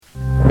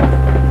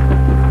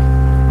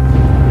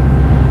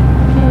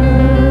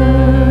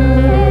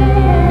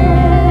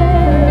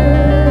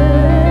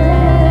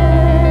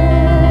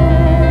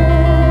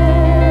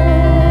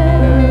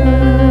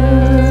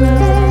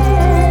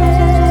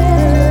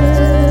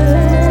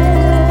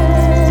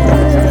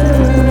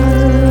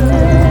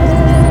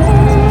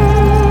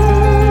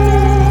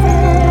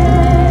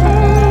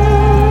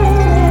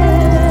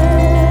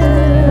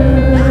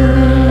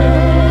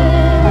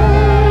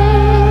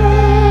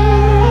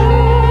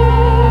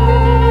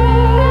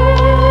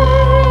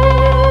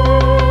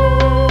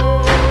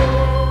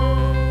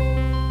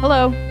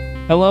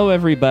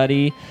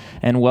everybody,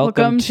 and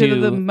welcome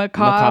to the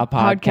Macabre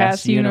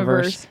Podcast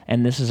Universe.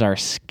 And this is our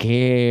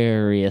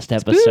scariest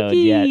episode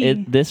Spooky.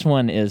 yet. This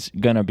one is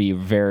going to be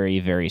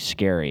very, very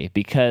scary,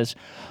 because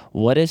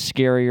what is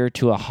scarier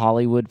to a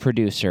Hollywood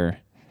producer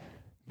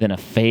than a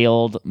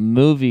failed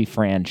movie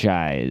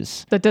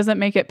franchise? That doesn't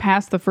make it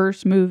past the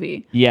first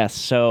movie. Yes,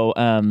 so,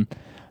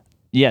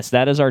 yes,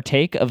 that is our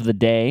take of the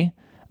day.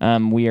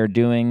 We are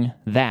doing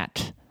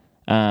that.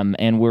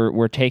 And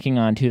we're taking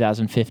on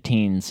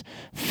 2015's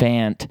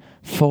Fantastic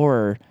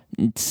Four.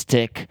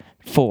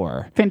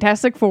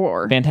 Fantastic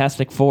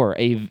Four,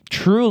 a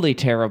truly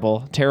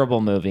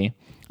terrible movie.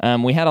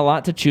 We had a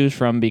lot to choose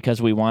from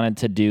because we wanted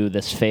to do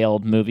this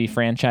failed movie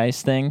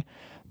franchise thing,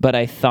 but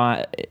I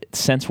thought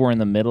since we're in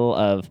the middle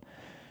of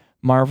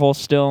Marvel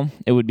still,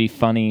 it would be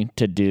funny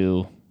to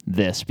do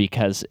this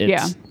because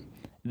it's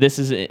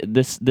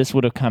this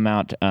would have come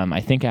out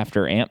I think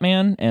after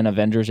Ant-Man and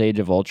Avengers: Age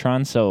of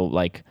Ultron, so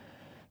like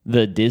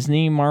the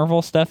Disney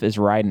Marvel stuff is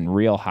riding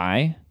real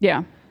high.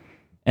 Yeah.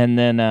 And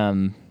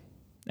then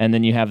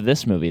you have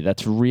this movie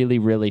that's really,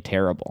 really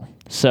terrible.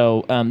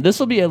 So this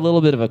will be a little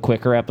bit of a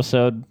quicker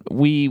episode.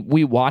 We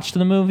watched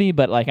the movie,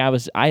 but like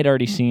I'd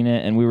already seen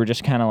it, and we were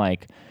just kind of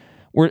like,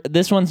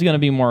 this one's going to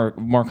be more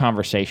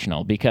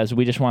conversational because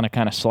we just want to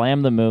kind of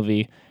slam the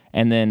movie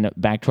and then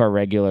back to our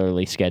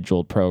regularly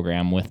scheduled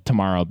program, with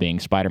tomorrow being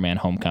Spider-Man: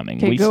 Homecoming.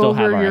 Okay, we go still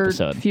over have our your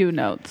episode. Few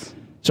notes.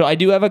 So I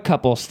do have a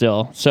couple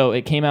still. So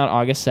it came out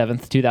August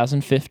 7th,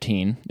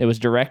 2015. It was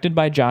directed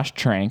by Josh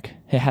Trank.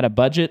 It had a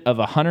budget of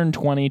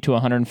 $120 to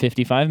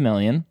 $155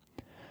 million.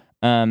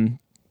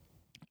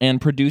 And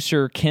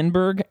producer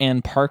Kinberg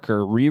and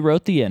Parker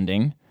rewrote the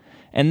ending.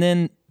 And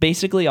then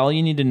basically all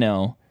you need to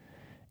know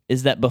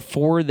is that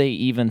before they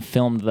even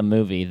filmed the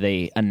movie,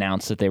 they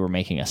announced that they were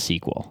making a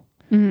sequel.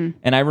 Mm-hmm.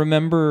 And I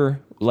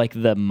remember like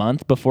the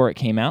month before it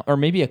came out, or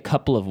maybe a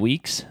couple of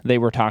weeks, they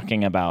were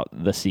talking about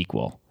the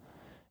sequel.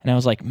 And I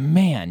was like,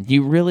 man,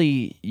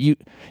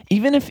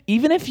 even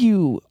if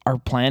you are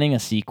planning a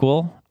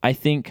sequel, I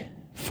think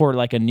for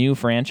like a new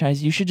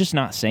franchise, you should just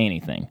not say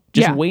anything.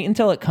 Just wait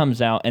until it comes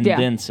out and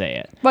then say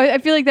it. But I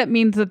feel like that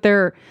means that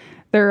they're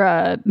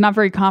not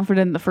very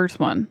confident in the first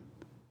one.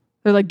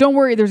 They're like, don't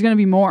worry, there's going to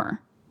be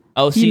more.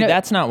 Oh, see,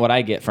 that's not what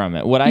I get from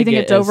it. What I think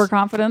get it's is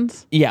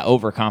overconfidence? Yeah,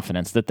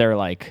 overconfidence, that they're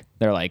like,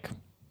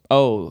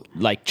 oh,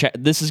 like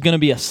this is going to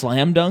be a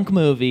slam dunk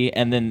movie,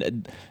 and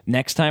then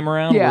next time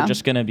around we're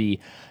just going to be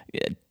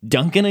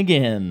dunking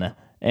again.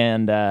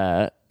 And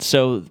I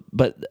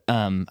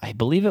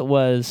believe it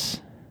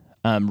was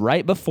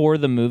right before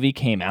the movie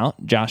came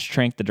out, Josh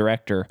Trank, the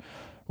director,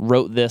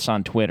 wrote this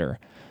on Twitter.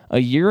 A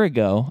year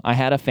ago, I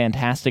had a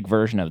fantastic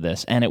version of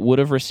this, and it would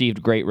have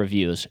received great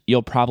reviews.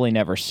 You'll probably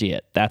never see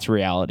it. That's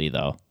reality,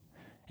 though.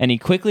 And he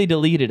quickly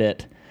deleted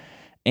it,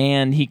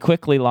 and he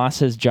quickly lost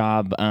his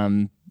job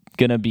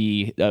going to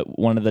be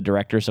one of the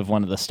directors of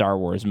one of the Star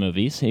Wars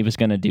movies. He was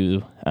going to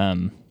do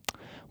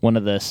one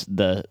of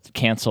the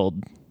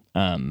canceled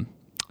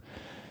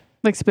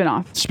like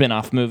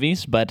spin-off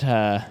movies, but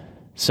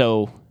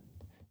so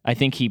I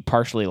think he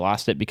partially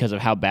lost it because of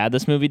how bad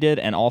this movie did,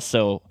 and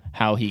also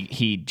how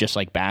he just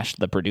like bashed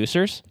the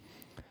producers.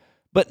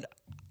 But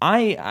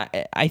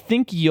I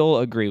think you'll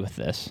agree with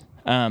this.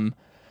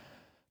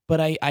 But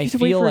I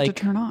feel like it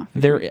to turn off.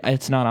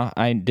 It's not off.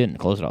 I didn't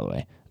close it all the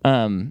way.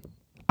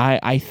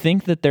 I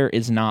think that there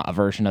is not a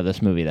version of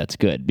this movie that's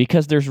good,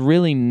 because there's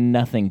really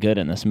nothing good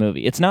in this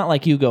movie. It's not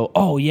like you go,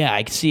 oh yeah,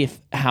 I can see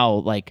how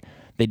like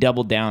they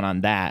doubled down on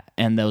that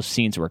and those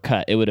scenes were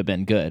cut. It would have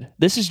been good.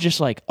 This is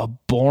just like a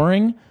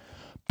boring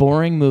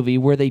movie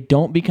where they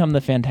don't become the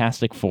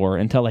Fantastic Four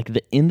until like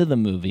the end of the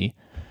movie.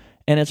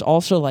 And it's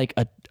also like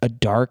a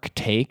dark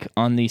take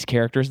on these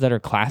characters that are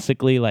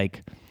classically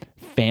like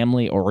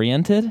family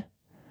oriented.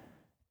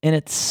 And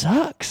it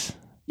sucks.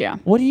 Yeah.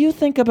 What do you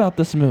think about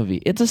this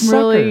movie? It's a sucker.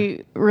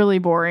 Really, really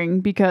boring,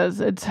 because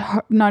it's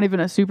not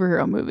even a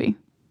superhero movie.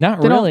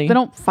 Not really. They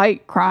don't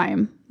fight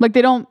crime. Like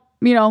they don't,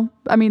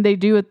 I mean, they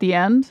do at the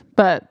end,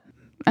 but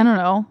I don't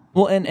know.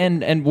 Well,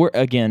 and we're,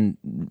 again,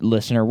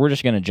 listener, we're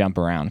just going to jump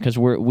around because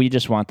we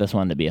just want this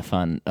one to be a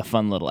fun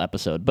little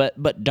episode.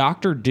 But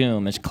Doctor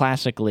Doom is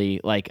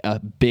classically like a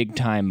big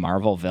time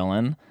Marvel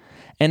villain,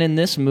 and in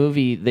this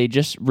movie they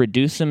just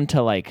reduce him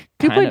to like.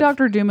 Who played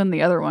Doctor Doom in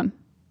the other one?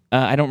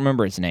 I don't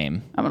remember his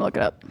name. I'm gonna look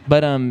it up.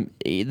 But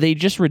they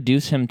just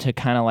reduce him to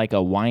kind of like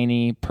a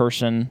whiny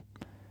person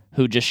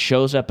who just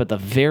shows up at the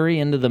very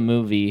end of the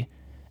movie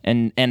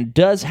and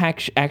does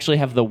actually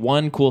have the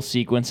one cool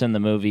sequence in the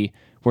movie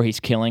where he's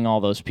killing all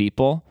those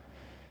people.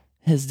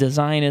 His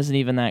design isn't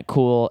even that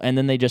cool, and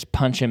then they just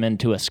punch him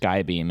into a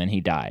skybeam and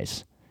he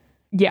dies.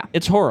 Yeah.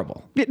 It's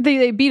horrible.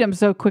 They beat him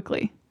so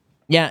quickly.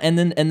 Yeah, and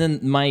then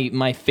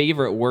my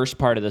favorite worst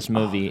part of this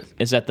movie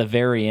is at the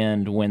very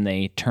end when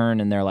they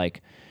turn and they're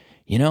like,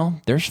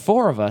 there's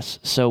 4 of us,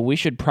 so we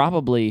should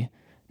probably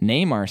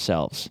name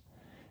ourselves.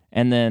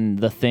 And then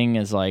the Thing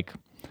is like,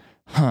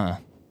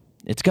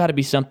 it's got to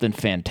be something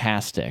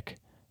fantastic.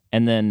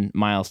 And then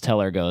Miles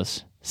Teller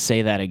goes,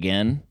 say that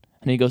again.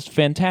 And he goes,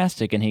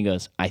 fantastic. And he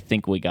goes, I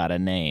think we got a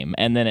name.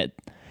 And then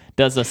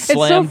does a It's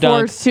slam so dunk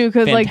forced too,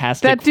 because like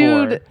Fantastic that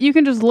dude, Four. you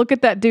can just look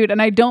at that dude,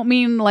 and I don't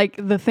mean like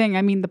the thing.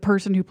 I mean the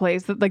person who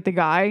plays the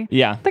guy.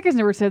 Yeah. That guy's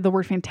never said the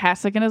word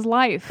fantastic in his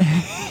life.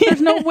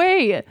 There's no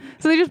way.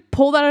 So they just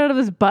pulled that out of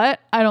his butt.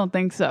 I don't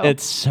think so.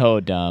 It's so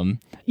dumb.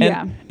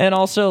 Yeah. And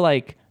also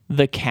like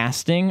the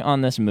casting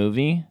on this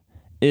movie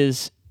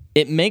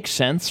it makes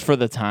sense for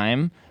the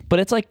time, but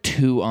it's like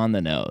too on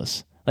the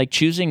nose. Like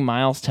choosing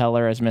Miles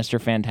Teller as Mr.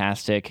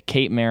 Fantastic,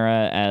 Kate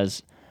Mara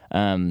as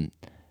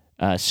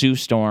Sue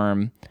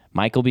Storm,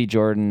 Michael B.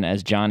 Jordan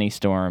as Johnny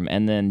Storm,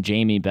 and then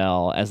Jamie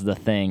Bell as the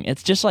Thing.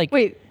 It's just like,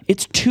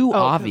 it's too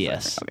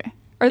obvious. Okay.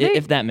 Are they?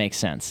 If that makes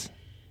sense.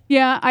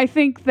 Yeah, I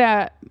think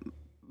that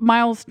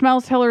Miles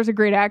Teller is a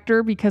great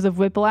actor because of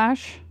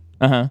Whiplash.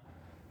 Uh-huh.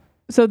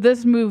 So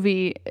this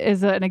movie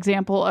is an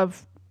example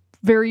of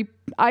very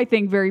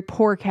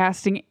poor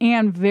casting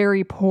and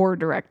very poor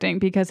directing,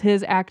 because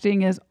his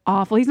acting is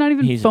awful. He's not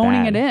even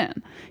phoning it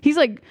in. He's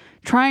like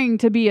trying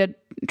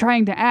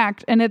to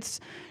act, and it's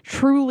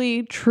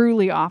truly,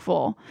 truly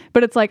awful.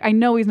 But it's like, I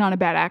know he's not a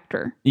bad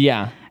actor.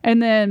 Yeah.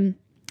 And then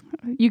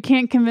you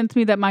can't convince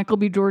me that Michael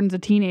B. Jordan's a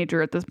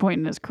teenager at this point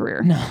in his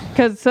career. No.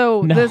 Because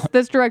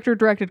this director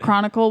directed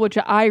Chronicle, which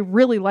I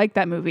really like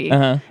that movie,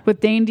 with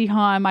Dane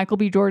DeHaan, Michael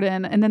B.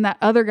 Jordan, and then that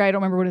other guy, I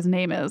don't remember what his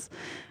name is,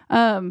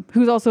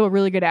 who's also a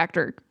really good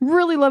actor.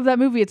 Really love that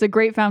movie. It's a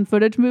great found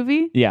footage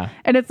movie. Yeah.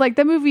 And it's like,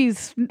 that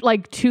movie's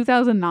like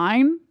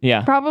 2009,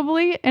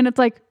 probably. And it's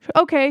like,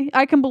 okay,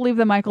 I can believe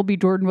that Michael B.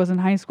 Jordan was in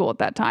high school at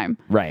that time.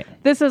 Right.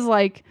 This is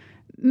like,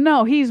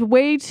 no, he's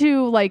way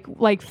too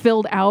like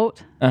filled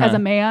out as a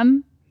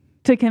man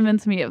to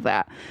convince me of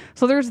that.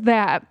 So there's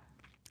that.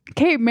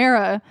 Kate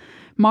Mara,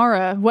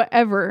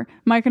 whatever,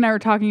 Mike and I were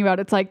talking about,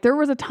 it's like there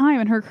was a time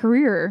in her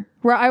career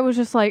where I was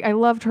just like, I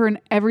loved her in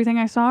everything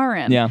I saw her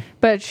in. Yeah.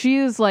 But she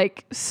is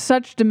like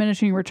such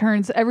diminishing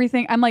returns.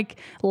 Everything, I'm like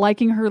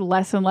liking her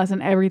less and less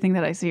in everything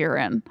that I see her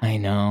in. I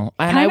know.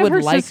 And kind of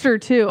her sister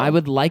too. I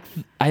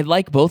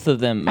like both of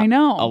them. I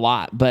know. A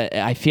lot, but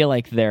I feel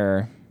like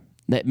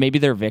maybe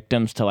they're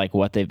victims to like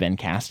what they've been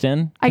cast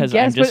in. I guess,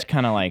 I'm just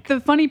kind of like,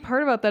 the funny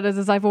part about that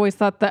is I've always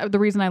thought that the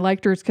reason I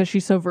liked her is because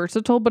she's so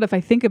versatile. But if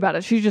I think about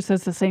it, she just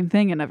says the same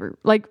thing and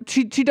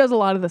she does a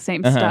lot of the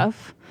same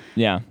stuff.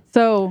 Yeah.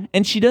 So,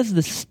 and she does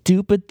the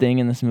stupid thing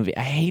in this movie.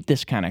 I hate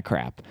this kind of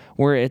crap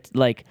where it's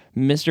like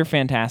Mr.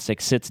 Fantastic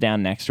sits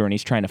down next to her and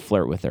he's trying to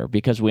flirt with her,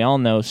 because we all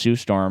know Sue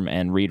Storm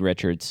and Reed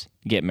Richards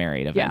get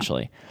married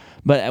eventually. Yeah.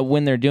 But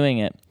when they're doing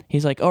it,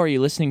 he's like, oh, are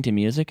you listening to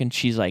music? And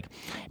she's like,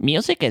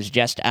 music is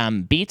just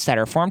beats that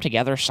are formed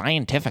together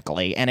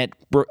scientifically, and it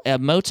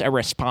emotes a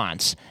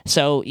response.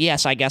 So,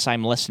 yes, I guess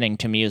I'm listening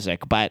to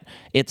music, but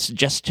it's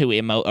just to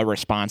emote a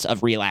response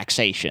of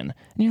relaxation.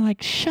 And you're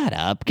like, shut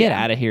up. Get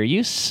out of here.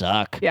 You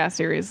suck. Yeah,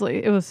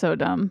 seriously. It was so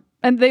dumb.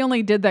 And they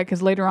only did that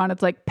because later on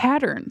it's like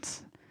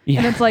patterns. Yeah.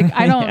 And it's like,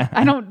 I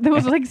don't, there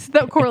was like,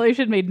 that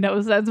correlation made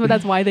no sense, but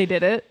that's why they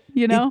did it,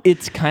 you know?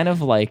 It's kind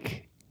of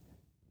like,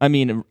 I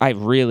mean,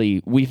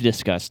 we've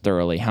discussed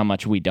thoroughly how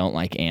much we don't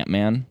like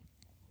Ant-Man,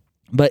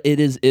 but it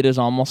is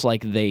almost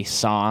like they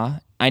saw,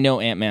 I know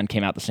Ant-Man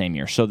came out the same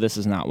year, so this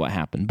is not what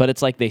happened, but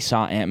it's like they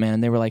saw Ant-Man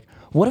and they were like,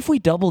 what if we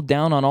doubled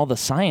down on all the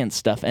science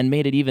stuff and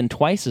made it even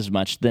twice as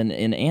much than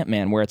in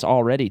Ant-Man, where it's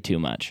already too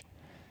much?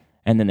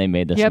 And then they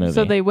made this movie.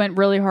 So they went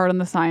really hard on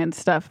the science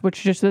stuff,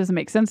 which just doesn't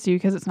make sense to you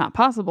because it's not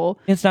possible.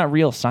 It's not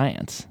real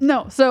science.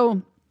 No,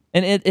 so...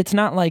 And it's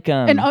not like...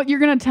 And you're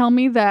going to tell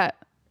me that...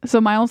 So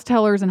Miles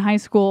Teller's in high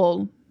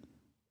school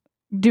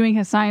doing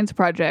his science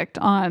project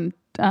on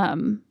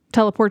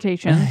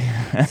teleportation.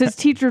 His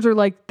teachers are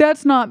like,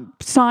 that's not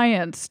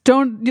science.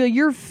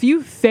 You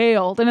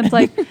failed. And it's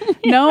like,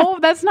 no,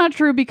 that's not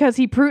true, because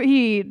he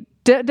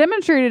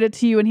demonstrated it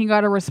to you and he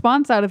got a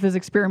response out of his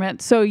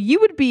experiment. So you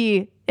would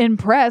be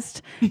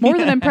impressed, more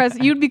than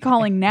impressed. You'd be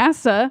calling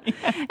NASA.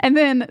 And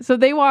then, so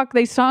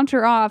they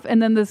saunter off,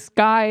 and then this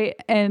guy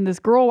and this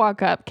girl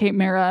walk up, Kate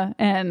Mara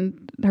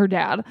and her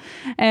dad.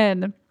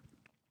 And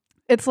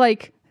it's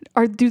like,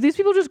 do these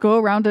people just go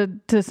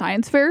around to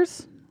science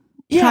fairs?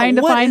 Trying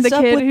to find the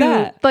kid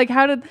who, like,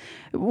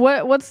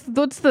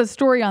 what's the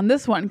story on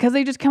this one? Because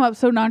they just come up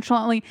so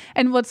nonchalantly.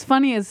 And what's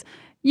funny is,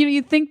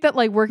 you think that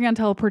like working on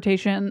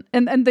teleportation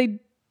and they,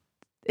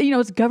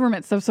 it's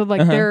government stuff. So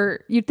like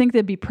you'd think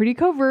they'd be pretty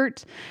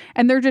covert,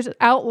 and they're just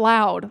out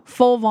loud,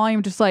 full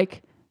volume, just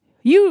like,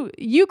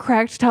 you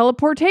cracked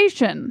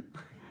teleportation.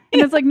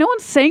 And it's like, no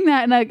one's saying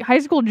that in a high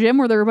school gym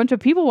where there are a bunch of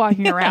people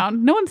walking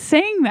around. No one's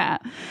saying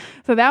that.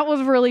 So that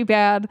was really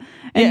bad.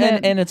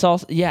 And it's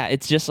also,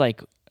 it's just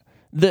like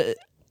Jordan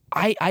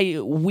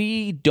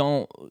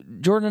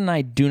and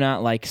I do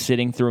not like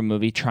sitting through a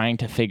movie trying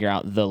to figure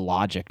out the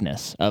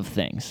logicness of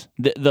things,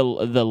 the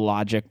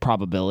logic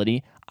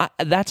probability.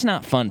 That's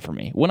not fun for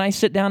me. When I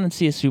sit down and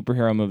see a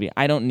superhero movie,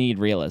 I don't need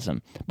realism.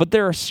 But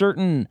there are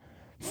certain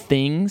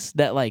things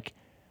that like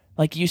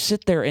you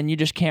sit there and you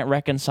just can't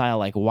reconcile.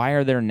 Like, why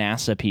are there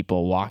NASA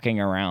people walking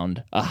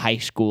around a high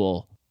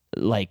school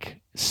like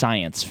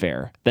science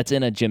fair that's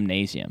in a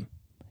gymnasium?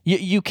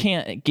 You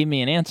can't give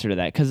me an answer to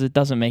that because it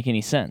doesn't make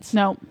any sense.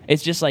 No.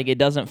 It's just like it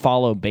doesn't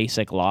follow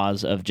basic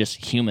laws of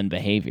just human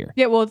behavior.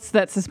 Yeah, well, it's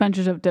that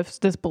suspension of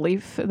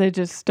disbelief. They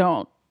just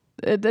don't.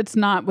 It's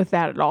not with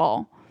that at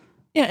all.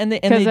 Yeah, and they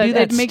do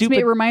that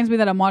It reminds me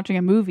that I'm watching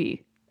a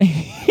movie.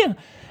 Yeah,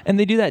 and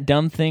they do that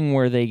dumb thing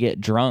where they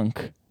get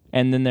drunk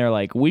and then they're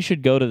like, we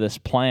should go to this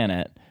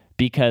planet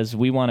because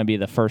we want to be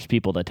the first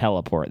people to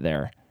teleport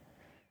there.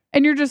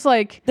 And you're just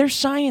like... They're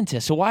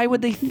scientists, so why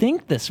would they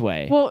think this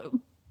way? Well,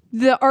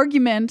 the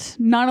argument,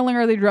 not only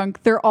are they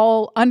drunk, they're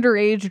all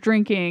underage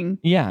drinking.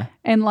 Yeah.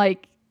 And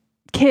like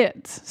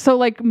kids. So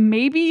like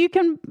maybe you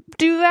can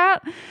do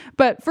that.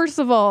 But first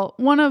of all,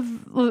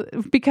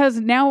 because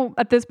now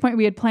at this point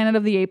we had Planet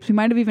of the Apes. We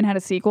might have even had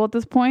a sequel at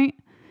this point.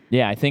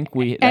 Yeah, I think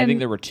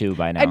there were 2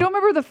 by now. I don't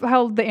remember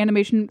how the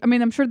animation... I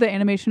mean, I'm sure the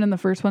animation in the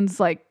first one's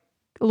like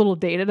a little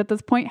dated at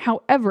this point.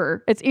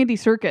 However, it's Andy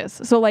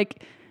Serkis. So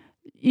like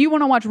you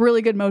want to watch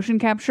really good motion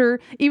capture,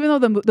 even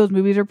though those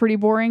movies are pretty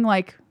boring,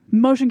 like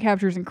motion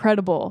capture is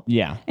incredible.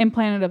 Yeah. In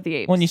Planet of the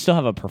Apes. Well, and you still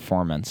have a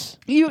performance.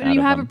 You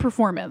have a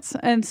performance.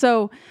 And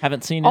so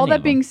haven't seen all any that of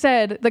them. being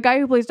said, the guy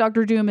who plays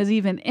Dr. Doom is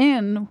even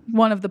in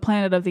one of the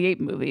Planet of the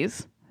Apes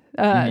movies.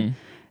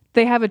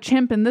 They have a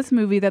chimp in this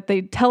movie that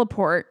they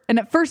teleport. And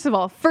first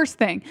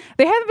thing,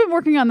 they haven't been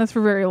working on this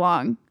for very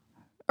long.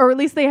 Or at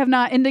least they have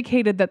not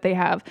indicated that they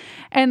have.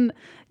 And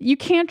you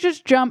can't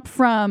just jump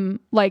from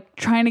like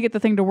trying to get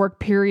the thing to work,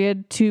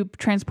 period, to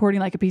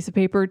transporting like a piece of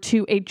paper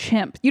to a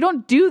chimp. You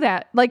don't do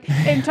that. Like,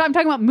 and I'm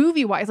talking about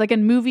movie wise, like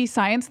in movie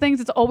science things,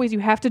 it's always you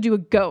have to do a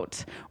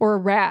goat or a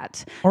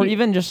rat. Or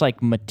even just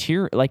like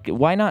material. Like,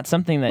 why not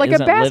something that like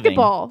isn't a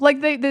basketball?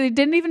 living? Like they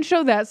didn't even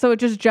show that. So it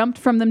just jumped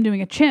from them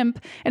doing a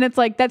chimp. And it's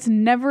like, that's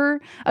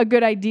never a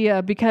good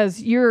idea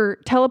because you're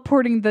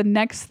teleporting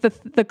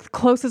the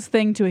closest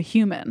thing to a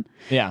human.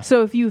 Yeah.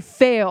 So if you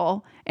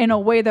fail in a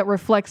way that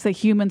reflects that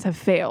humans have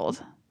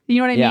failed, you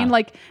know what I mean?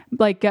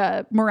 Like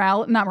not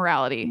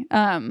morality.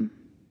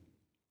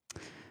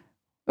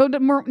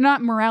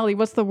 Not morality.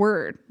 What's the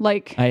word?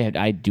 Like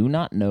I do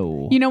not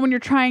know. You know, when you're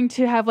trying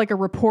to have like a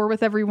rapport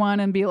with everyone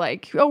and be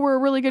like, oh, we're a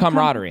really good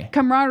camaraderie.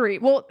 Camaraderie.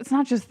 Well, it's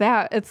not just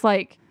that. It's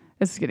like,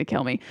 this is gonna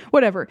kill me.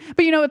 Whatever.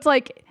 But you know, it's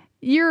like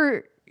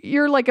you're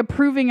like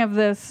approving of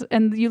this,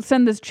 and you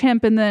send this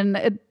chimp, and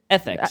then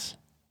ethics.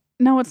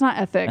 No, it's not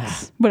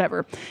ethics.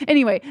 Whatever.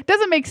 Anyway,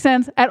 doesn't make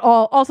sense at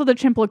all. Also, the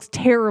chimp looks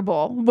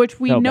terrible, which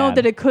we know bad.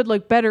 that it could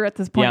look better at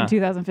this point in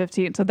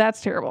 2015. So that's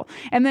terrible.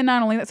 And then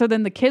not only that, so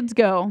then the kids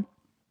go.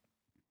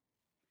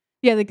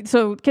 Yeah,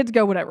 so kids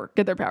go, whatever,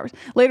 get their powers.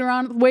 Way later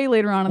on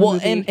in the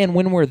movie. And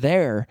when we're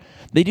there,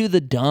 they do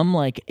the dumb,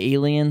 like,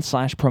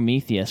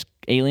 Alien/Prometheus,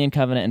 Alien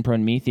Covenant and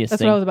Prometheus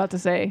That's thing. what I was about to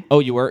say. Oh,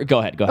 you were? Go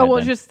ahead. Oh, well,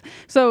 it's just,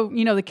 so,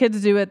 you know, the kids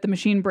do it, the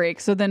machine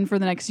breaks. So then for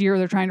the next year,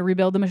 they're trying to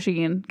rebuild the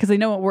machine because they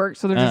know it works.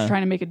 So they're just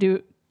trying to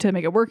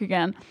make it work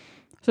again.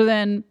 So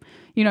then,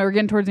 you know, we're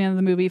getting towards the end of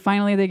the movie.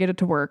 Finally, they get it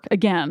to work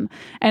again.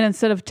 And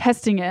instead of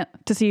testing it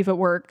to see if it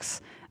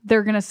works,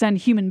 they're going to send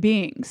human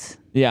beings.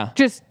 Yeah.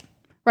 Just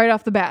right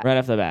off the bat.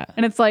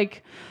 And it's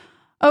like,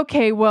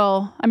 okay,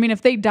 well, I mean,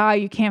 if they die,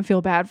 you can't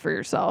feel bad for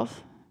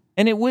yourself.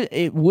 And it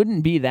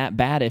wouldn't be that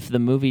bad if the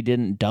movie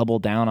didn't double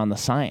down on the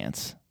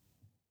science.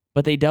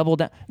 But they doubled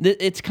down.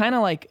 It's kind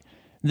of like,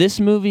 this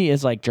movie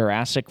is like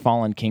Jurassic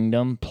Fallen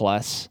Kingdom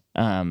plus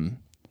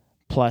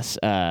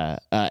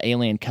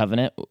Alien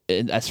Covenant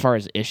as far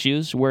as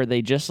issues, where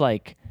they just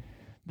like,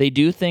 they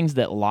do things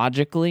that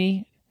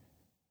logically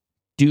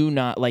do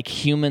not, like,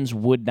 humans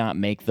would not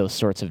make those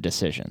sorts of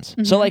decisions.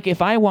 Mm-hmm. So like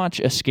if I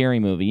watch a scary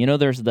movie, you know,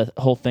 there's the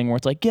whole thing where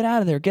it's like, get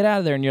out of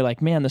there. And you're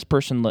like, man, this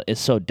person is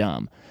so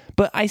dumb.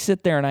 But I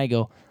sit there and I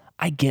go,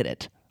 I get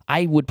it.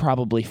 I would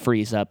probably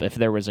freeze up if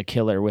there was a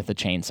killer with a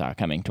chainsaw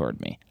coming toward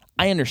me.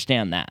 I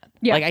understand that.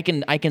 Yeah. Like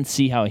I can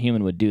see how a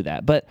human would do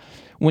that. But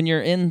when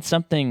you're in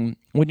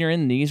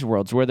these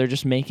worlds where they're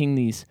just making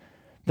these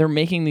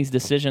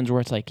decisions where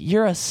it's like,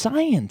 you're a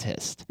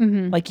scientist.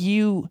 Mm-hmm. Like,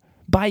 you,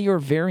 by your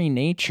very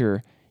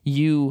nature,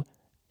 you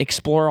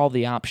explore all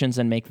the options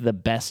and make the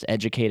best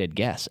educated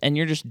guess. And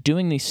you're just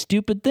doing these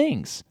stupid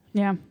things.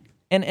 Yeah.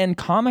 And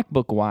comic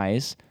book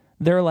wise,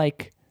 they're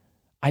like,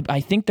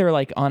 I think they're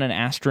like on an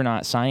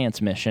astronaut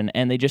science mission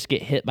and they just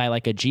get hit by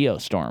like a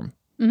geostorm,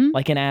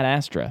 like in Ad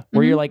Astra,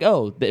 where you're like,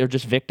 oh, they're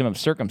just victim of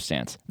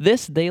circumstance.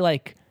 This,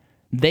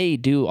 they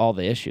do all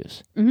the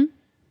issues. Mm-hmm.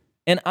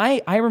 And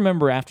I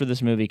remember after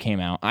this movie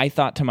came out, I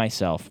thought to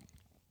myself,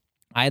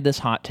 I had this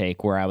hot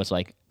take where I was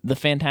like, the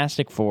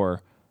Fantastic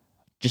Four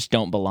just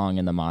don't belong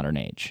in the modern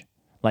age.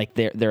 Like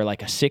they're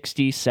like a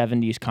 60s,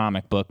 70s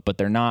comic book, but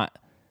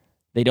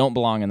they don't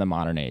belong in the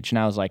modern age. And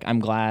I was like, I'm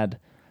glad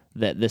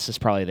that this is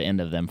probably the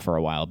end of them for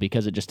a while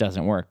because it just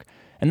doesn't work.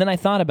 And then I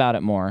thought about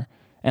it more,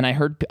 and I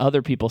heard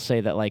other people say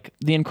that like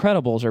The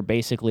Incredibles are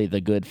basically the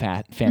good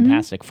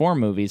Fantastic Four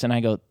movies, and I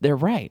go, they're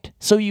right.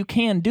 So you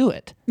can do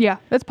it. Yeah,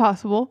 that's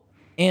possible.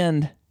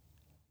 And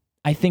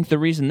I think the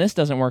reason this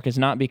doesn't work is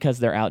not because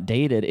they're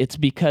outdated. It's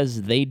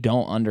because they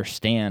don't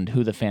understand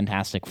who the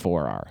Fantastic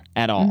Four are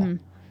at all. Mm-hmm.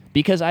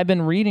 Because I've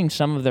been reading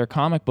some of their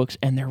comic books,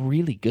 and they're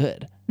really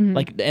good.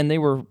 Like, and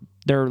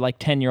they're like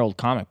 10-year-old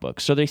comic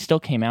books, so they still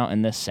came out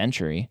in this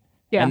century.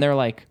 Yeah. And they're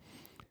like,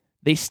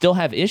 they still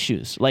have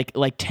issues, like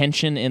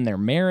tension in their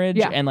marriage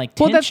and like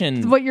tension.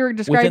 That's what you're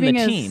describing within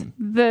the is team.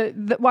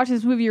 the watching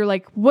this movie. You're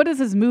like, what is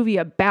this movie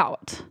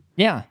about?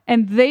 Yeah.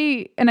 And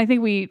I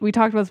think we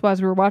talked about this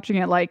as we were watching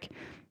it. Like,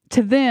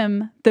 to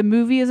them, the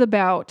movie is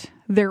about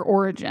their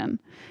origin.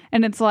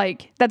 And it's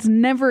like, that's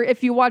never,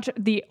 if you watch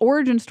the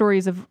origin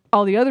stories of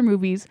all the other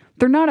movies,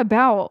 they're not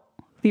about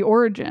the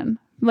origin.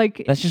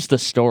 Like, that's just the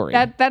story.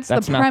 That's the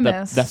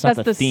premise. That's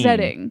the theme.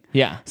 setting.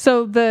 Yeah.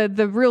 So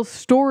the real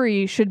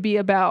story should be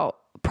about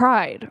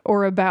pride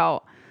or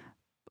about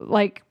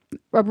like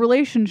a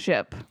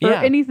relationship or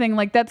anything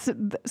like that's.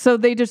 So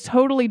they just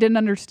totally didn't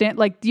understand.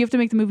 Like, you have to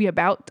make the movie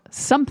about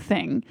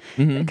something,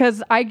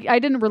 because I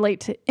didn't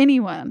relate to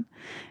anyone,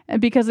 and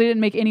because they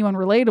didn't make anyone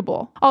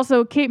relatable.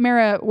 Also, Kate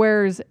Mara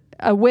wears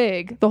a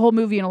wig the whole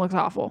movie and it looks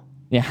awful.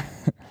 Yeah.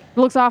 It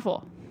looks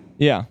awful.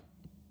 Yeah.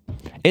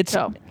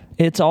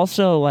 It's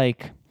also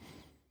like,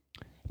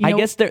 I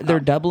guess they're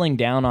doubling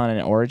down on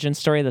an origin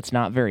story that's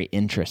not very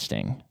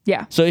interesting.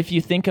 Yeah. So if you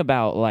think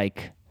about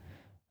like,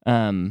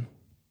 a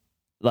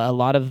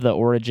lot of the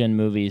origin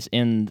movies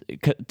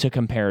to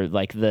compare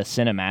like the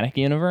cinematic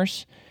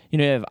universe,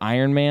 you have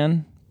Iron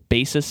Man,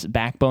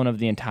 backbone of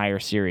the entire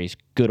series,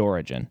 good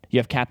origin. You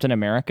have Captain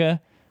America,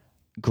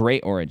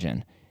 great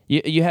origin.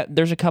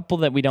 There's a couple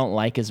that we don't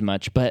like as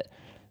much, but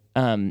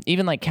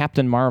even like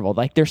Captain Marvel,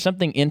 like there's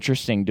something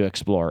interesting to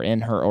explore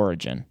in her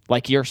origin,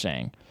 like you're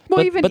saying. Well,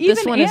 but even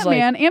this one is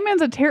Ant-Man.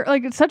 Ant-Man's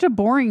it's such a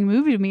boring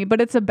movie to me, but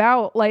it's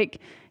about like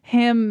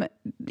him,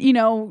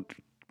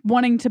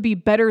 wanting to be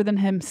better than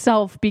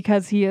himself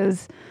because he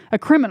is a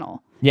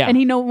criminal. Yeah. And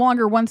he no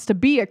longer wants to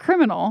be a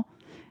criminal.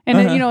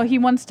 And, he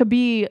wants to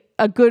be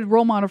a good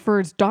role model for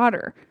his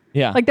daughter.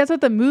 Yeah. Like, that's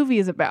what the movie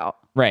is about.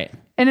 Right.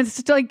 And it's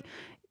just like,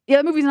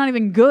 that movie's not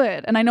even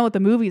good, and I know what the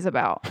movie's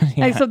about.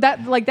 Yeah. And so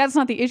that's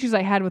not the issues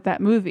I had with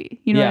that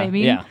movie. You know what I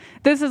mean? Yeah.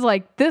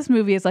 This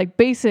movie is like,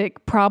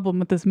 basic problem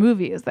with this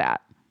movie is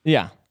that.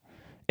 Yeah.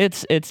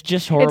 It's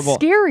just horrible.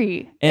 It's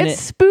scary. And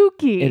it's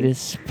spooky. It is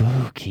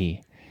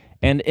spooky.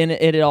 And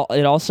it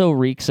also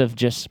reeks of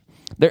just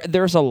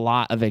there's a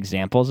lot of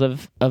examples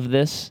of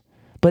this,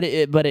 but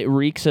it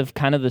reeks of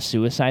kind of the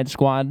Suicide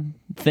Squad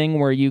thing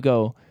where you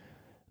go,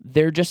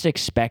 they're just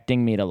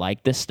expecting me to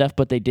like this stuff,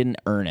 but they didn't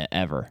earn it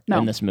ever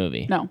in this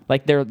movie. No.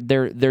 Like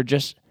they're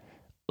just,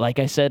 like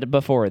I said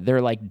before,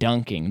 they're like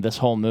dunking this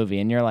whole movie,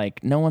 and you're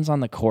like, no one's on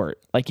the court.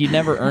 Like, you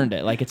never earned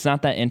it. Like, it's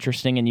not that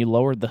interesting, and you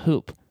lowered the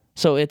hoop.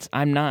 So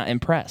I'm not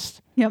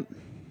impressed. Yep.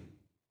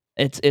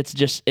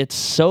 It's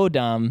so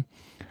dumb.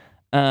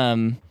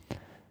 And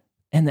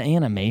the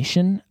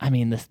animation, I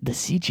mean, the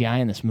CGI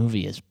in this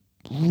movie is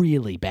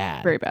really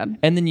bad. Very bad.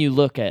 And then you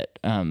look at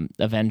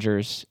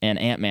Avengers and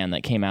Ant-Man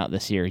that came out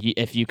this year.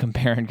 If you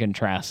compare and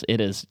contrast,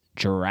 it is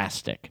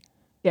drastic.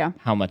 Yeah.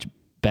 How much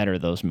better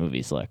those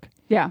movies look.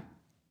 Yeah.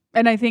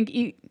 And I think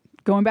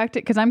going back to,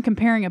 because I'm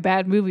comparing a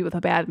bad movie with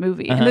a bad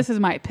movie, and this is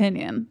my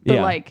opinion, but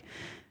like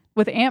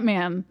with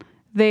Ant-Man,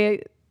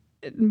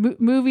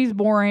 movie's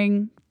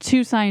boring,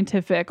 too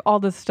scientific, all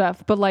this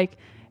stuff, but like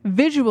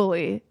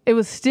visually it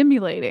was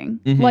stimulating.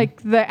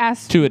 Like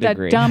to a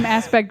degree. that dumb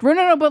aspect.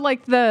 No, but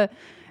like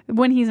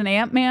when he's an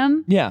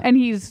Ant-Man, and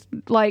he's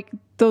like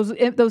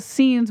those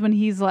scenes when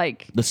he's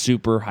like the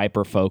super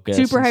hyper focus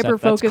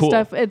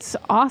stuff, it's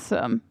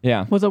awesome.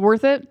 Yeah. Was it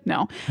worth it?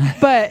 No.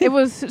 But it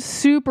was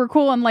super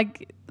cool. And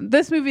like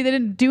this movie, they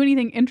didn't do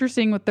anything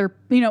interesting with their,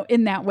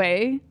 in that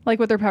way, like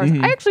with their powers.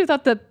 I actually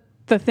thought that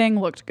the Thing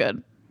looked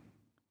good.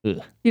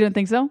 Ugh. You didn't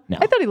think so? No.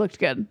 I thought he looked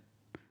good.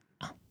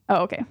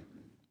 Oh, okay.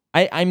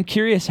 I'm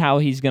curious how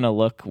he's going to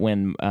look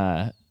when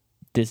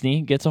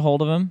Disney gets a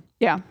hold of him.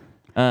 Yeah.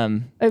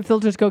 If they'll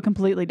just go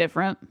completely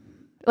different.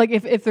 Like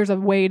if there's a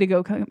way to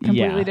go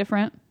completely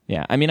different.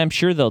 Yeah. I mean, I'm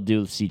sure they'll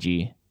do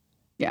CG.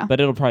 Yeah. But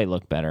it'll probably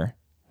look better.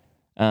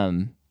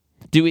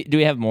 Do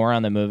we have more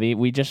on the movie?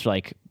 We just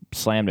like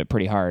slammed it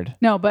pretty hard.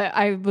 No, but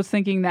I was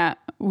thinking that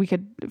we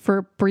could, for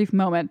a brief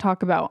moment,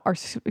 talk about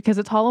because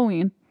it's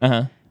Halloween,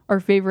 our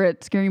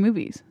favorite scary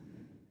movies.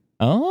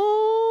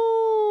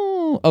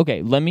 Oh,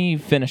 okay. Let me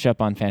finish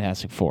up on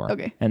Fantastic Four.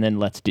 Okay. And then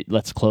let's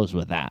close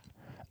with that.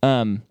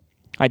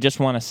 I just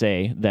want to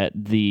say that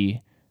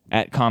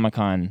at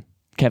Comic-Con,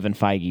 Kevin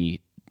Feige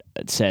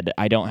said,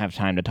 I don't have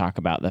time to talk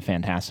about the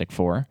Fantastic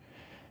Four.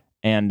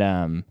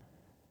 And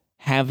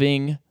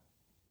having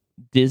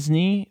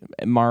Disney,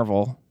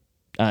 Marvel,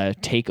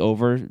 take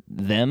over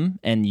them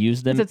and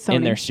use them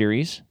in their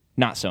series.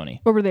 Not Sony.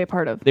 What were they a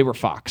part of? They were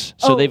Fox.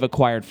 So they've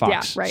acquired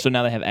Fox. Yeah, right. So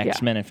now they have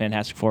X-Men and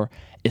Fantastic Four.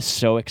 Is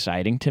so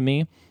exciting to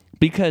me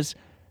because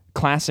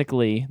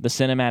classically the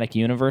cinematic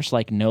universe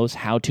like knows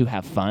how to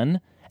have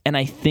fun. And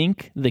I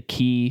think the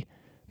key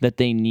that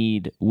they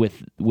need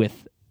with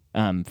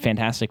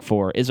Fantastic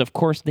Four is, of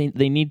course, they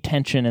need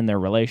tension in their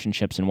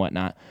relationships and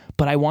whatnot.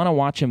 But I want to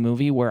watch a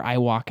movie where I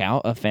walk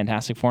out of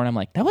Fantastic Four and I'm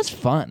like, that was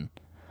fun.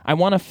 I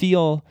want to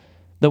feel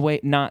the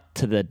way, not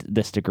to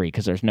this degree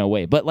because there's no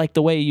way, but like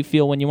the way you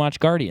feel when you watch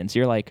Guardians.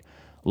 You're like,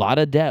 a lot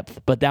of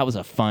depth, but that was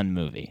a fun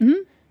movie.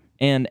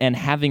 And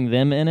having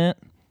them in it,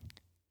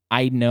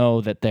 I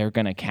know that they're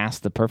going to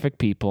cast the perfect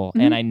people,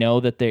 and I know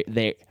that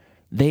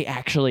they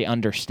actually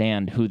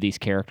understand who these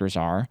characters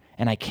are,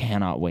 and I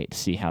cannot wait to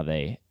see how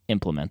they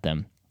implement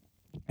them.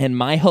 And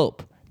my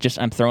hope,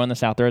 I'm throwing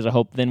this out there as a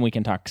hope, then we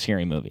can talk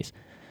scary movies.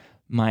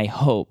 My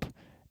hope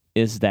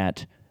is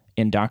that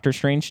in Doctor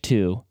Strange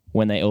 2,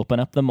 when they open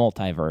up the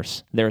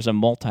multiverse, there's a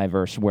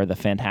multiverse where the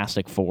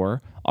Fantastic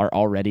Four are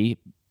already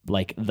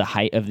like the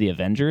height of the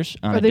Avengers.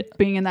 Are they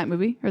being in that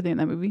movie? Are they in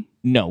that movie?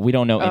 No, we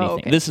don't know anything.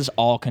 Okay. This is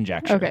all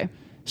conjecture. Okay.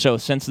 So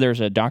since there's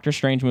a Doctor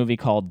Strange movie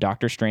called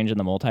Doctor Strange in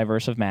the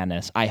Multiverse of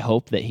Madness, I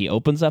hope that he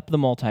opens up the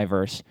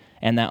multiverse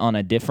and that on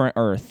a different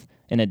Earth,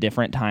 in a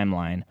different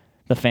timeline,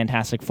 the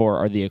Fantastic Four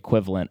are the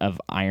equivalent of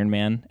Iron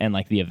Man and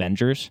like the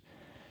Avengers.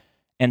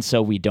 And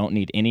so we don't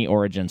need any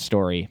origin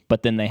story,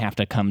 but then they have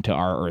to come to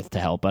our Earth to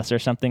help us or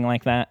something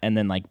like that, and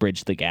then like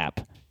bridge the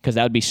gap. Because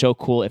that would be so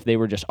cool if they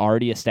were just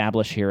already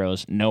established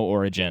heroes, no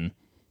origin.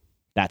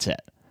 That's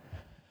it.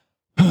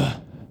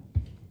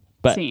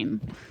 But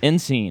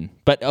Insane.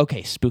 But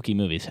okay, spooky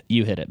movies.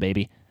 You hit it,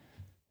 baby.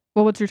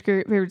 Well, what's your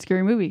favorite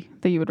scary movie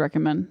that you would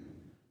recommend?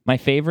 My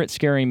favorite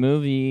scary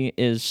movie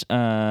is,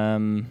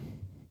 would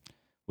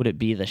it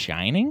be The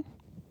Shining?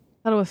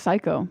 I thought it was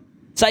Psycho.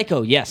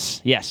 Psycho,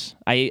 yes.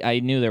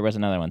 I knew there was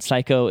another one.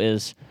 Psycho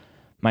is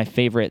my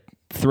favorite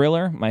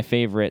thriller, my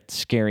favorite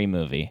scary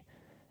movie.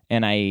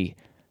 And I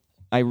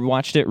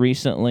watched it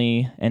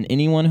recently, and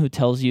anyone who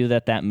tells you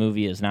that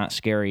movie is not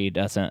scary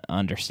doesn't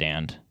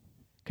understand.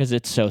 Because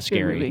it's so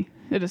scary. Movie.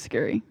 It is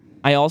scary.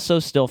 I also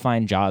still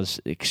find Jaws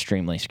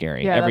extremely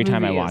scary every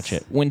time I watch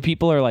it. When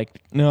people are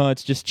like, no,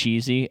 it's just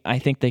cheesy, I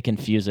think they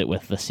confuse it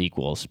with the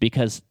sequels,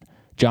 because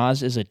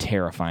Jaws is a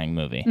terrifying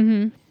movie.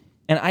 Mm-hmm.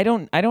 And I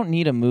don't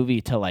need a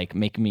movie to like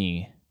make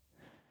me...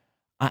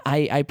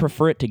 I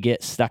prefer it to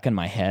get stuck in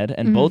my head,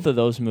 and both of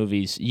those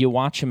movies, you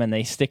watch them and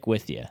they stick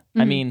with you.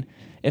 I mean,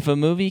 if a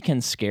movie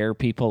can scare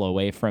people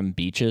away from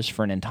beaches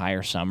for an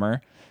entire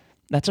summer,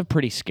 that's a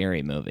pretty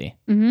scary movie.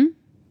 Mm-hmm.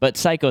 But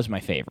Psycho's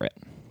my favorite.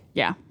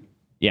 Yeah.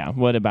 Yeah.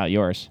 What about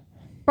yours?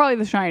 Probably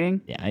The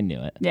Shining. Yeah, I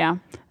knew it. Yeah.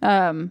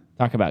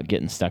 Talk about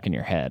getting stuck in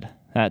your head.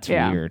 That's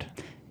weird.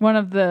 One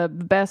of the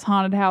best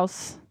haunted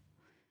house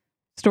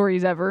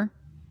stories ever.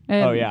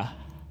 And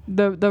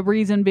the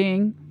reason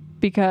being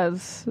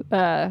because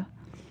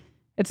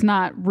it's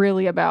not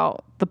really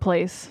about the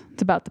place;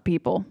 it's about the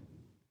people.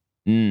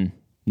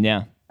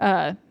 Yeah.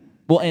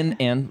 Well,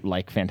 and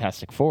like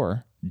Fantastic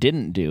Four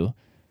didn't do.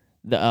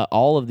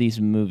 All of these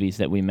movies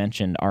that we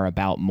mentioned are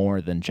about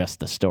more than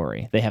just the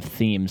story. They have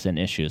themes and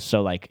issues.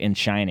 So like in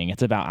Shining,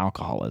 it's about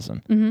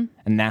alcoholism.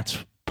 And that's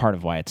part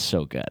of why it's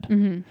so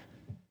good.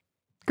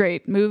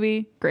 Great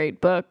movie, great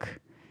book.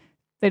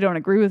 They don't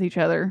agree with each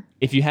other.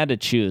 If you had to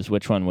choose,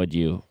 which one would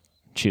you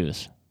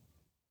choose?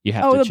 You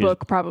have to choose. The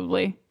book,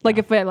 probably. Like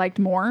if I liked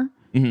more.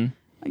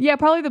 Yeah,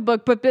 probably the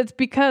book, but it's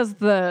because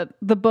the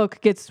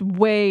book gets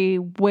way,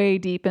 way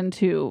deep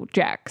into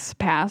Jack's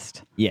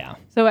past. Yeah.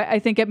 So I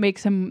think it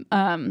makes him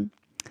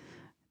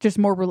just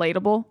more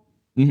relatable.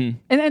 And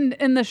then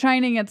in The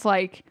Shining, it's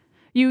like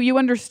you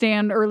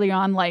understand early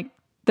on like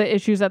the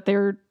issues that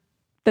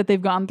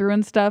they've gone through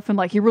and stuff, and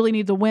like he really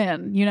needs a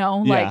win, you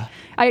know? Yeah.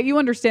 Like you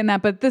understand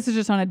that, but this is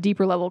just on a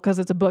deeper level because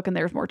it's a book and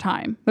there's more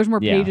time. There's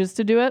more pages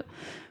to do it.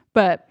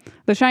 But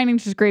The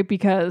Shining's just great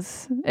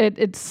because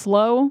it's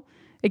slow.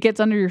 It gets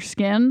under your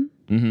skin,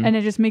 and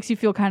it just makes you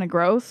feel kind of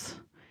gross.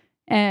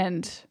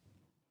 And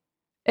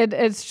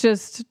it's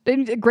just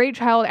a great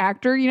child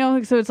actor, you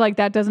know? So it's like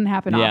that doesn't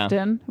happen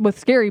often with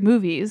scary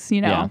movies,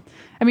 you know? Yeah.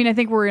 I mean, I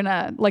think we're in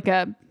a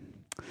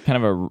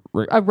kind of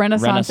a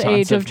renaissance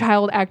age of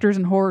child actors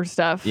and horror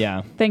stuff.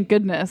 Yeah. Thank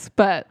goodness.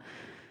 But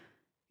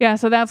yeah,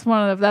 so that's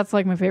that's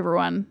like my favorite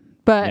one.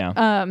 But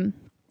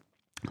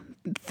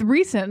the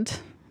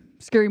recent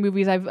scary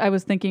movies I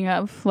was thinking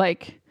of,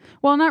 like,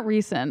 well, not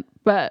recent,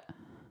 but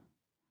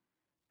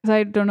because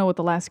I don't know what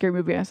the last scary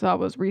movie I saw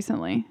was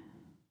recently.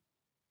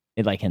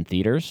 Like in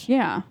theaters?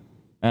 Yeah.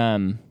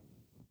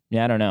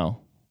 Yeah, I don't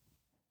know.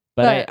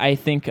 But I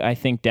think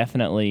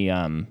definitely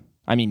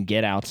I mean,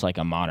 Get Out's like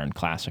a modern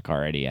classic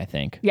already, I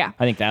think. Yeah.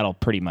 I think that'll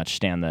pretty much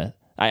stand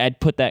I'd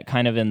put that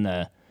kind of in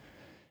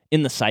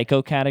the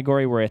Psycho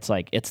category, where it's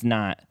like it's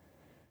not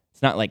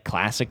like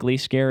classically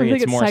scary,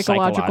 it's more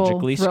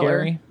psychologically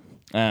scary.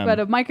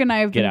 But Mike and I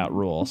have Get Out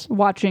rules.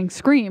 Watching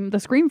Scream, the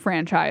Scream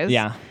franchise.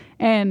 Yeah.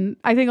 And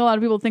I think a lot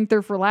of people think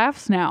they're for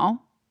laughs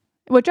now,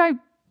 which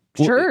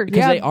because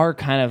they are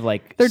kind of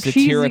like they're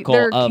satirical,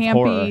 cheesy, they're of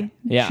campy,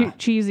 horror.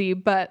 Cheesy.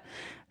 But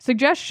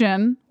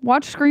suggestion: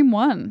 watch Scream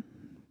 1.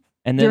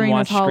 And then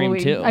watch Scream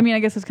 2. I mean, I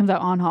guess this comes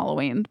out on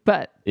Halloween,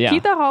 but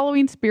keep the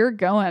Halloween spirit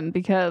going,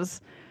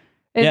 because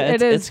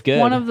it is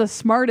one of the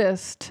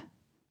smartest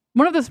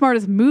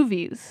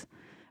movies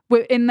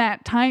in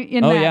that time,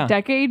 that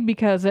decade,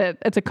 because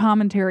it's a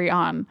commentary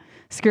on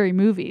scary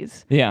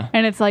movies. Yeah.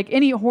 And it's like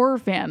any horror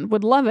fan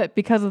would love it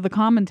because of the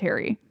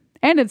commentary.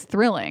 And it's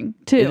thrilling,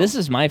 too. This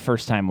is my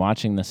first time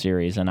watching the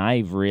series, and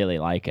I really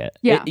like it.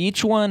 Yeah.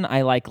 Each one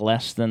I like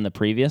less than the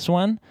previous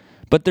one,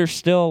 but there's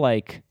still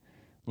like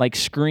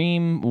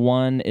Scream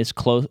 1 is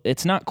close.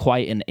 It's not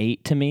quite an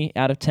 8 to me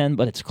out of 10,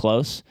 but it's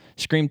close.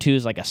 Scream 2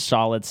 is like a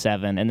solid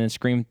 7, and then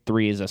Scream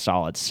 3 is a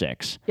solid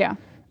 6. Yeah.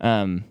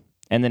 And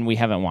then we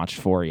haven't watched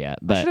 4 yet.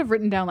 But I should have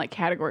written down like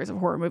categories of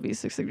horror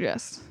movies to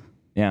suggest.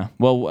 yeah.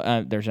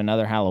 Well, there's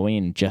another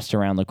Halloween just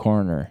around the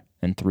corner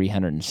in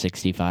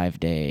 365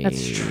 days.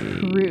 That's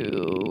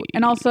true.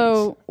 And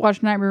also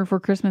watch Nightmare Before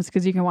Christmas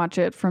because you can watch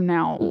it from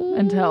now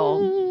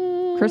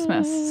until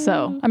Christmas.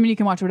 So, I mean, you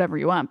can watch whatever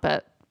you want,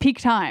 but peak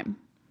time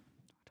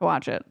to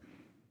watch it.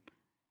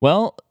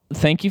 Well,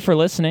 thank you for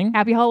listening.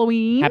 Happy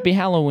Halloween. Happy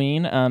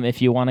Halloween.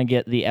 If you want to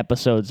get the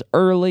episodes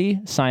early,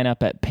 sign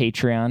up at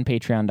Patreon,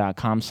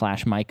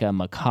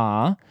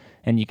 patreon.com/MicahMcCaw,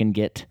 and you can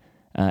get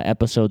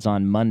episodes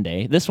on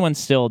Monday. This one's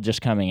still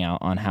just coming out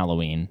on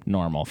Halloween,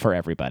 normal for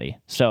everybody.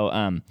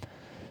 So,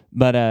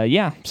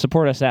 yeah,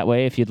 support us that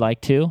way if you'd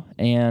like to.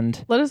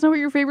 And let us know what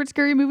your favorite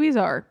scary movies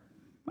are.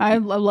 I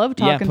love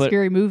talking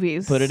scary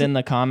movies. Put it in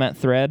the comment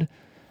thread.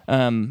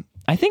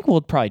 I think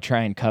we'll probably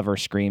try and cover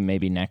Scream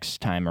maybe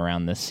next time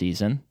around this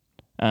season.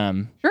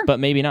 Sure. But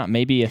maybe not.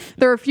 Maybe if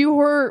there are a few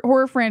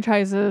horror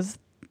franchises.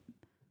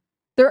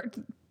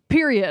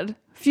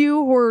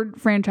 Few horror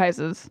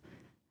franchises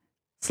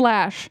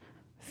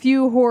 /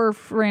 few horror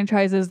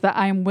franchises that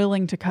I'm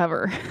willing to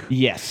cover.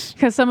 Yes.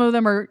 Because some of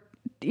them are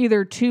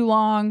either too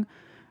long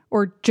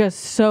or just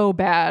so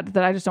bad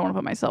that I just don't want to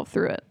put myself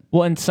through it.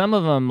 Well, and some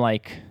of them,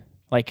 like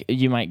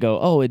you might go,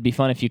 oh, it'd be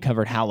fun if you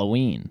covered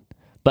Halloween.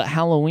 But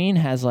Halloween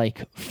has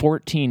like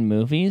 14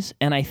 movies,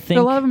 and I think...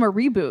 a lot of them are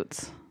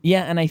reboots.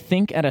 Yeah, and I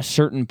think at a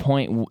certain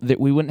point that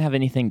we wouldn't have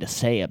anything to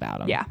say about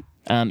them. Yeah.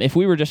 If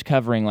we were just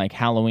covering like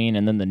Halloween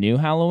and then the new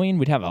Halloween,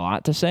 we'd have a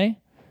lot to say.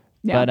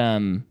 Yeah.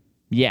 But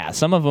yeah,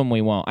 some of them we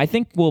won't. I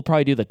think we'll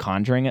probably do The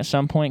Conjuring at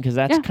some point because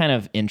that's kind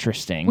of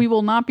interesting. We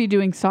will not be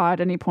doing Saw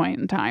at any point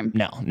in time.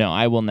 No,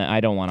 I will.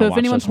 I don't want to watch those movies. So if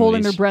anyone's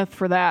holding their breath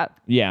for that,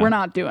 yeah, we're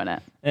not doing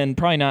it. And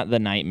probably not the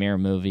Nightmare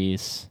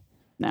movies.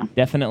 No.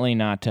 Definitely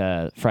not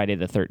Friday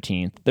the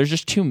 13th. There's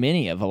just too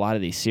many of a lot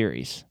of these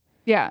series.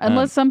 Yeah,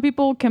 unless some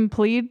people can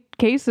plead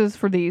cases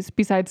for these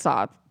besides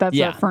Saw. That's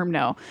a firm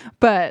no.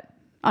 But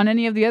on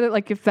any of the other,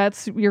 like if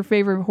that's your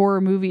favorite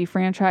horror movie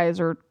franchise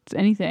or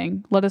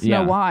anything, let us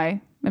know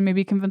why and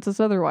maybe convince us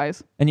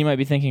otherwise. And you might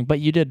be thinking,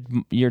 but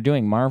you're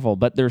doing Marvel,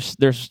 but there's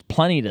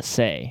plenty to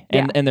say.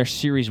 And there's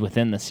series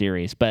within the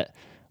series. But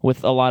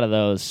with a lot of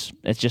those,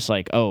 it's just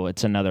like, oh,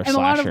 it's another slasher.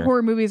 And a lot of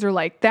horror movies are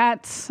like,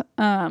 that's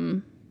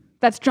John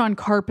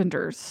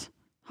Carpenter's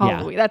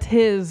Halloween. That's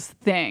his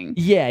thing.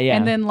 Yeah.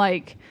 And then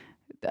like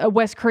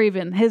Wes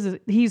Craven,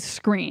 he's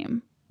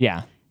Scream.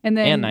 Yeah. And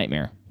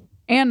Nightmare.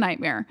 And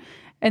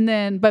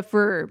then, but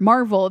for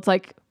Marvel, it's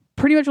like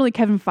pretty much only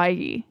Kevin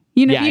Feige.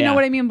 You know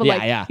what I mean? But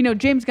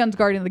James Gunn's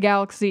Guardian of the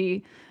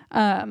Galaxy.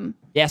 So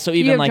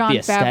even like Jon the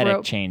aesthetic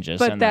Favreau, changes.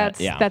 But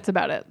that's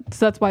about it.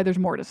 So that's why there's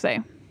more to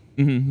say.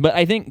 Mm-hmm. But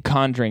I think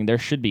Conjuring, there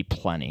should be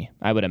plenty,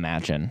 I would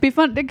imagine. Be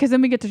fun, because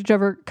then we get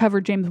to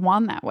cover James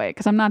Wan that way,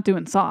 because I'm not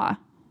doing Saw.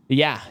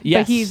 Yeah,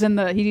 yes.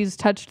 But he's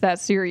touched that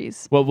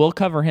series. Well, we'll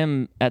cover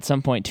him at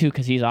some point too,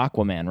 because he's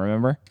Aquaman,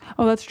 remember?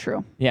 Oh, that's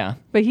true. Yeah.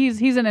 But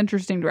he's an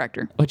interesting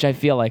director. Which I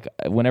feel like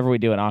whenever we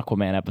do an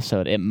Aquaman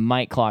episode, it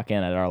might clock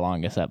in at our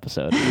longest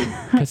episode,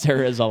 because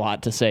there is a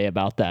lot to say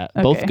about that.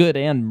 Okay. Both good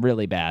and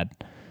really bad.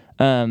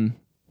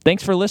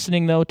 Thanks for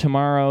listening, though.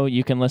 Tomorrow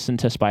you can listen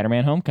to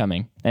Spider-Man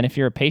Homecoming. And if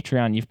you're a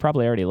Patreon, you've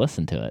probably already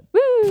listened to it.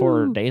 Woo!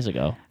 5 days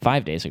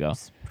ago.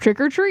 Trick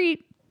or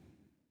treat.